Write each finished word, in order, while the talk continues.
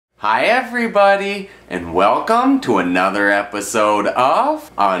Hi everybody, and welcome to another episode of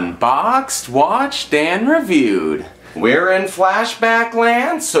Unboxed, Watched, and Reviewed. We're in flashback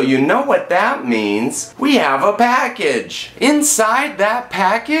land, so you know what that means. We have a package. Inside that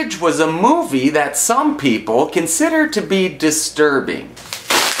package was a movie that some people consider to be disturbing.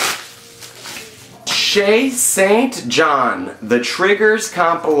 Shaye Saint John, the Triggers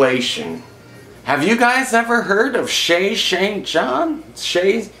Compilation. Have you guys ever heard of Shaye Saint John?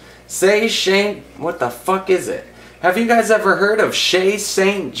 What the fuck is it? Have you guys ever heard of Shaye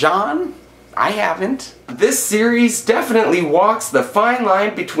Saint John? I haven't. This series definitely walks the fine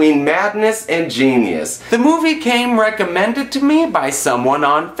line between madness and genius. The movie came recommended to me by someone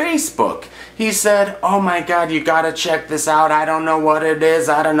on Facebook. He said, "Oh my god, you gotta check this out. I don't know what it is.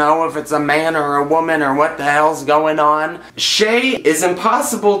 I don't know if it's a man or a woman or what the hell's going on." Shaye is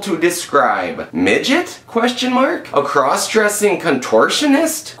impossible to describe. Midget? Question mark? A cross-dressing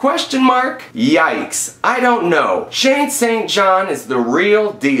contortionist? Question mark? Yikes. I don't know. Shaye Saint John is the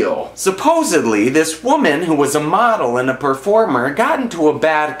real deal. Supposedly, this woman who was a model and a performer got into a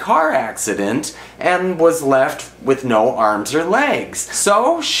bad car accident and was left with no arms or legs.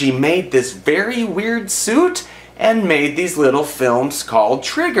 So she made this very weird suit and made these little films called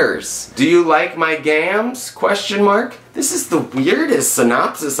Triggers. Do you like my gams? Question mark. This is the weirdest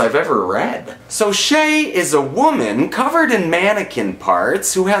synopsis I've ever read. So Shaye is a woman covered in mannequin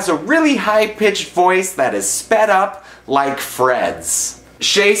parts who has a really high-pitched voice that is sped up like Fred's.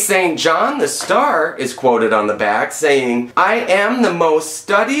 Shaye Saint John, the star, is quoted on the back saying, "I am the most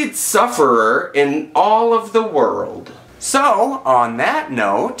studied sufferer in all of the world." So, on that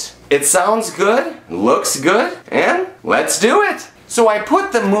note, it sounds good, looks good, and let's do it! So I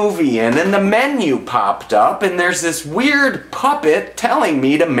put the movie in and the menu popped up and there's this weird puppet telling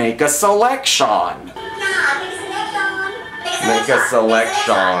me to make a selection. Make a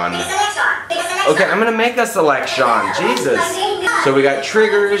selection. Okay, I'm gonna make a selection. Jesus. So we got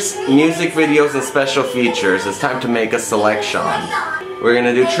triggers, music videos, and special features. It's time to make a selection. We're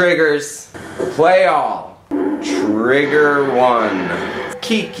gonna do triggers. Play all. Trigger 1.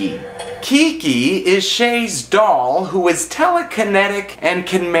 Kiki. Kiki is Shaye's doll who is telekinetic and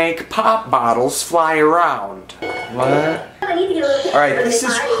can make pop bottles fly around. What? Alright, this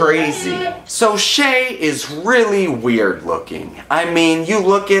is crazy. So Shaye is really weird looking. I mean, you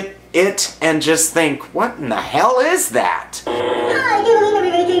look at it and just think, what in the hell is that?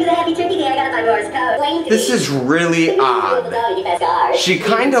 This is really odd. She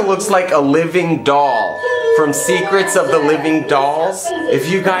kinda looks like a living doll from Secrets of the Living Dolls. If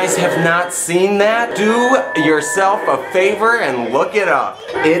you guys have not seen that, do yourself a favor and look it up.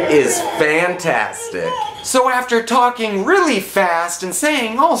 It is fantastic. So after talking really fast and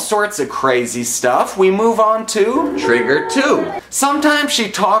saying all sorts of crazy stuff, we move on to Trigger 2. Sometimes she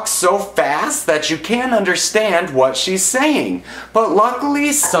talks so fast that you can't understand what she's saying. But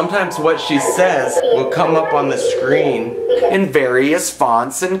luckily, sometimes what she says will come up on the screen in various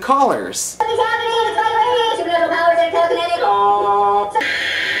fonts and colors.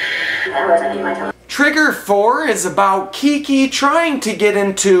 Trigger 4 is about Kiki trying to get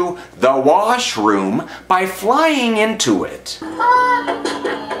into the washroom by flying into it.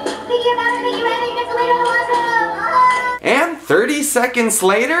 And 30 seconds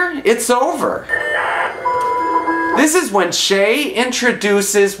later, it's over. This is when Shaye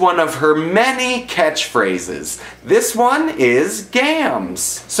introduces one of her many catchphrases. This one is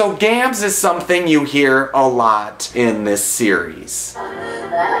gams. So gams is something you hear a lot in this series.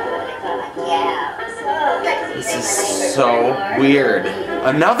 This is so weird.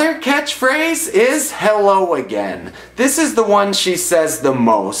 Another catchphrase is hello again. This is the one she says the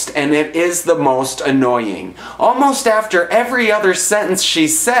most, and it is the most annoying. Almost after every other sentence she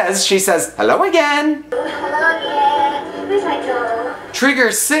says hello again.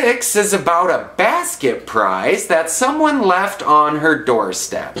 Trigger 6 is about a basket prize that someone left on her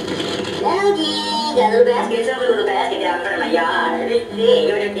doorstep.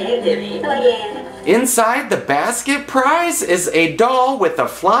 Inside the basket prize is a doll with a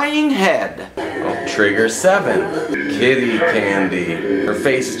flying head. Oh, Trigger 7. Kitty candy. Her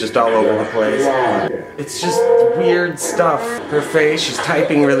face is just all over the place. It's just weird stuff. Her face, she's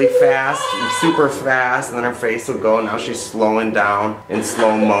typing really fast, super fast, and then her face will go, now she's slowing down in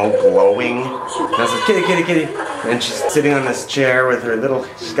slow-mo, glowing. Now it's kitty, kitty, kitty. And she's sitting on this chair with her little,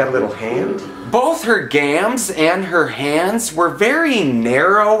 she's got a little hand. Both her gams and her hands were very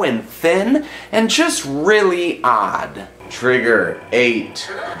narrow and thin and just really odd. Trigger 8,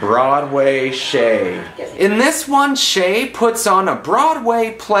 Broadway Shaye. In this one, Shaye puts on a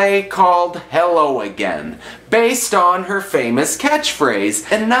Broadway play called Hello Again, based on her famous catchphrase,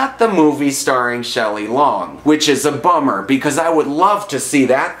 and not the movie starring Shelley Long, which is a bummer because I would love to see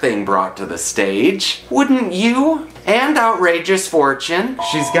that thing brought to the stage. Wouldn't you? And Outrageous Fortune.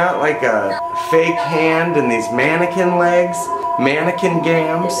 She's got like a fake hand and these mannequin legs, mannequin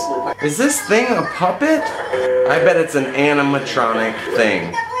gams. Is this thing a puppet? I bet it's an animatronic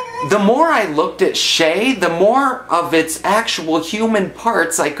thing. The more I looked at Shaye, the more of its actual human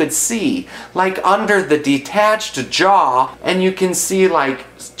parts I could see. Like under the detached jaw, and you can see like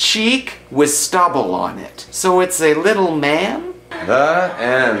cheek with stubble on it. So it's a little man? The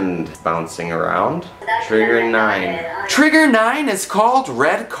end. Bouncing around. Trigger 9. Trigger 9 is called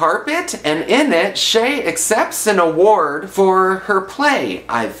Red Carpet, and in it, Shaye accepts an award for her play,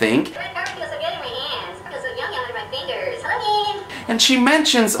 I think. And she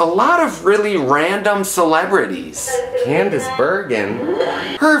mentions a lot of really random celebrities. Candace Bergen.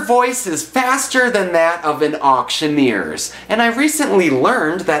 Her voice is faster than that of an auctioneer's. And I recently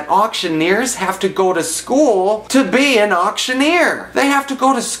learned that auctioneers have to go to school to be an auctioneer. They have to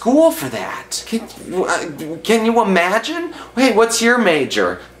go to school for that. Can you imagine? Hey, what's your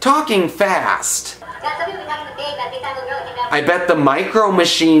major? Talking fast. I bet the Micro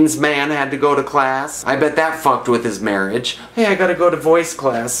Machines man had to go to class. I bet that fucked with his marriage. Hey, I gotta go to voice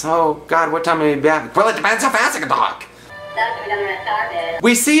class. Oh God, what time are we back? Well, it depends how fast I can talk.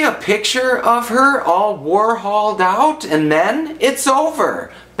 We see a picture of her all Warholed out, and then it's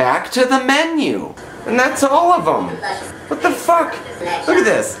over. Back to the menu. And that's all of them. What the fuck? Look at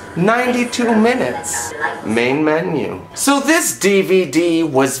this. 92 minutes. Main menu. So this DVD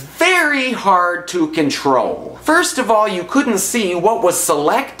was very hard to control. First of all, you couldn't see what was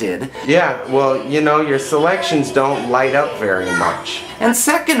selected. Yeah, well, you know, your selections don't light up very much. And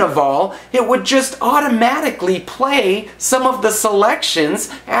second of all, it would just automatically play some of the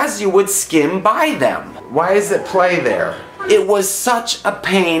selections as you would skim by them. Why does it play there? It was such a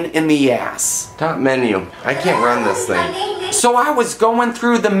pain in the ass. Top menu. I can't run this thing. So I was going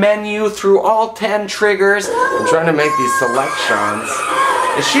through the menu, through all 10 triggers. I'm trying to make these selections.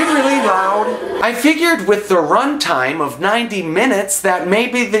 Is she really loud? I figured with the runtime of 90 minutes that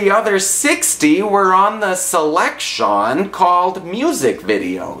maybe the other 60 were on the selection called music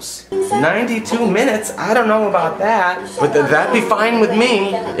videos. 92 minutes? I don't know about that. But that'd be fine with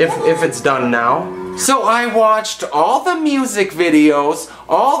me if it's done now. So I watched all the music videos,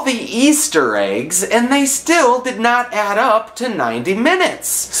 all the Easter eggs, and they still did not add up to 90 minutes.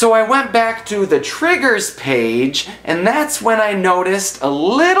 So I went back to the Triggers page, and that's when I noticed a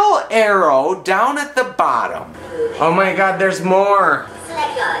little arrow down at the bottom. Oh my God, there's more.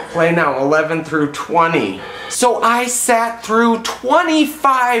 Play now, 11 through 20. So I sat through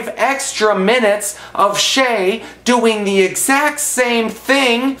 25 extra minutes of Shaye doing the exact same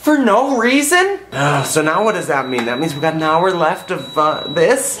thing for no reason? So now what does that mean? That means we got an hour left of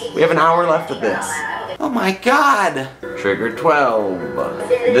this? We have an hour left of this. Oh my God. Trigger 12.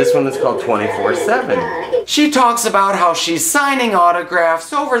 This one is called 24/7. She talks about how she's signing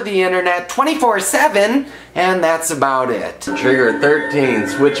autographs over the internet 24/7, and that's about it. Trigger 13,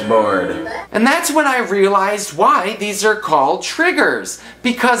 switchboard. And that's when I realized why these are called triggers.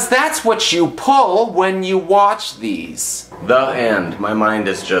 Because that's what you pull when you watch these. The end. My mind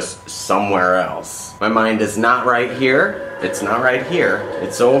is just somewhere else. My mind is not right here. It's not right here.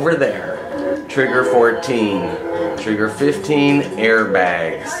 It's over there. Trigger 14. Trigger 15,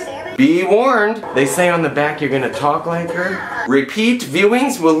 airbags. Be warned, they say on the back you're gonna talk like her. Repeat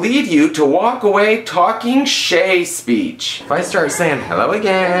viewings will lead you to walk away talking Shaye speech. If I start saying hello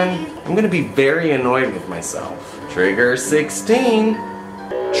again, I'm gonna be very annoyed with myself. Trigger 16.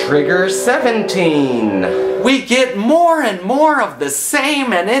 Trigger 17. We get more and more of the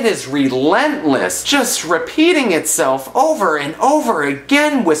same, and it is relentless, just repeating itself over and over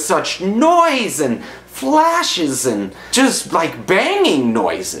again with such noise and flashes and just like banging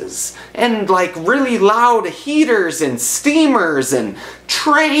noises and like really loud heaters and steamers and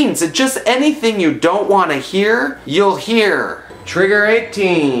trains and just anything you don't want to hear, you'll hear. Trigger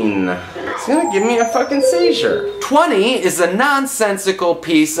 18. It's gonna give me a fucking seizure. 20 is a nonsensical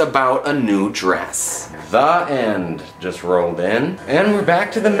piece about a new dress. The end just rolled in. And we're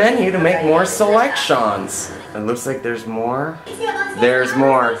back to the menu to make more selections. It looks like there's more. There's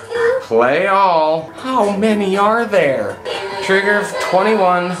more. Play all. How many are there? Trigger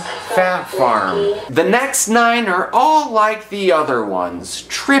 21, Fat Farm. The next 9 are all like the other ones.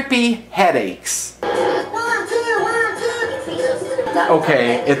 Trippy headaches.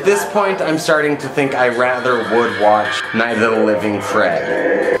 Okay, at this point I'm starting to think I rather would watch Night of the Living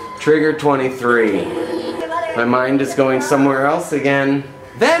Fred. Trigger 23. My mind is going somewhere else again.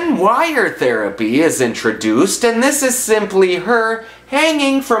 Then wire therapy is introduced, and this is simply her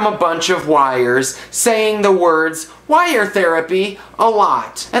hanging from a bunch of wires, saying the words wire therapy a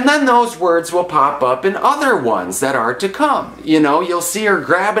lot. And then those words will pop up in other ones that are to come. You know, you'll see her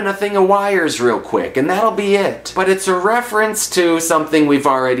grabbing a thing of wires real quick, and that'll be it. But it's a reference to something we've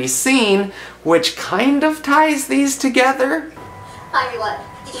already seen, which kind of ties these together. Hi everyone.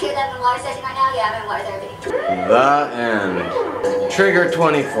 Did you hear that I'm in water session right now? Yeah, I'm in water therapy. The end. Trigger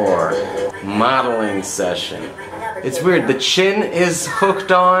 24. Modeling session. It's weird. The chin is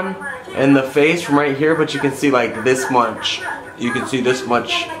hooked on and the face from right here, but you can see like this much. You can see this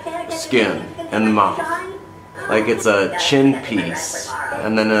much skin and the mouth. Like it's a chin piece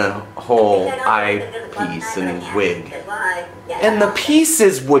and then a whole eye piece and wig. And the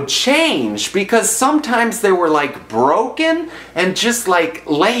pieces would change because sometimes they were like broken and just like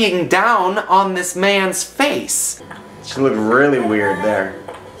laying down on this man's face. She looked really weird there.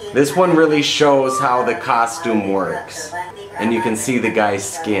 This one really shows how the costume works. And you can see the guy's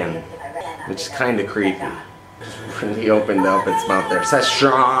skin, which is kind of creepy. He opened up its mouth there.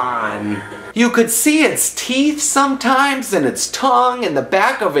 Session! You could see its teeth sometimes and its tongue and the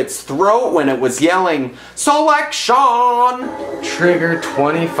back of its throat when it was yelling, Selection! Trigger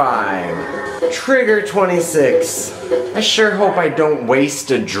 25. Trigger 26. I sure hope I don't waste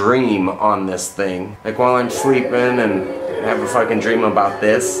a dream on this thing. Like while I'm sleeping and have a fucking dream about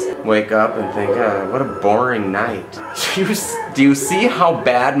this, wake up and think, what a boring night. Do you see how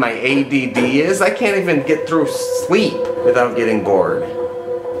bad my ADD is? I can't even get through sleep without getting bored.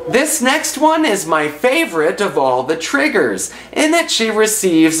 This next one is my favorite of all the triggers. In it she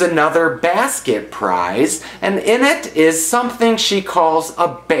receives another basket prize, and in it is something she calls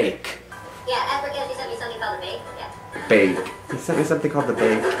a bake. Yeah, Africa, he sent me something called a bake. Yeah. Bake. He sent me something called the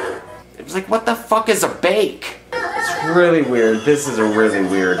bake. It was like, what the fuck is a bake? It's really weird. This is a really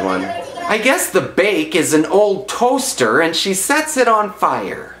weird one. I guess the bake is an old toaster and she sets it on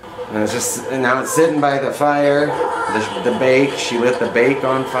fire. And it's just, and now it's sitting by the fire. The bake, she lit the bake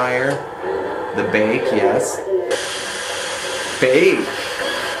on fire. The bake, yes. Bake.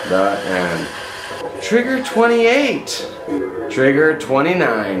 The end. Trigger 28. Trigger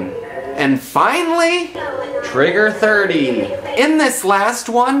 29. And finally, Trigger 30. In this last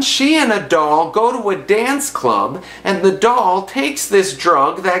one, she and a doll go to a dance club, and the doll takes this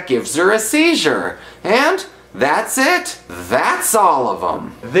drug that gives her a seizure. And that's it. That's all of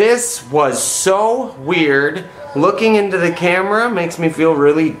them. This was so weird. Looking into the camera makes me feel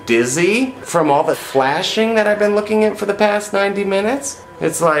really dizzy from all the flashing that I've been looking at for the past 90 minutes.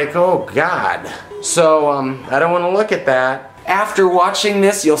 It's like, oh God. So, I don't want to look at that. After watching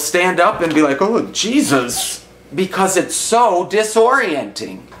this, you'll stand up and be like, oh, Jesus. Because it's so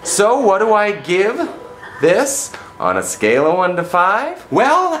disorienting. So, what do I give this on a scale of 1 to 5?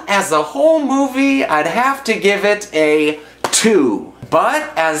 Well, as a whole movie, I'd have to give it a 2.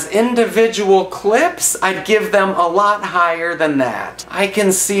 But as individual clips, I'd give them a lot higher than that. I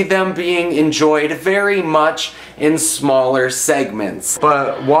can see them being enjoyed very much in smaller segments.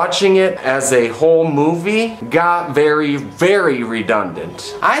 But watching it as a whole movie got very, very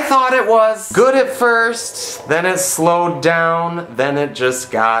redundant. I thought it was good at first, then it slowed down, then it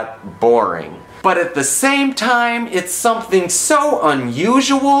just got boring. But at the same time, it's something so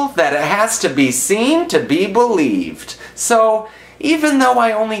unusual that it has to be seen to be believed. So, even though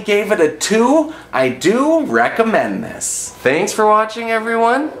I only gave it a 2, I do recommend this. Thanks for watching,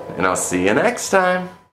 everyone, and I'll see you next time.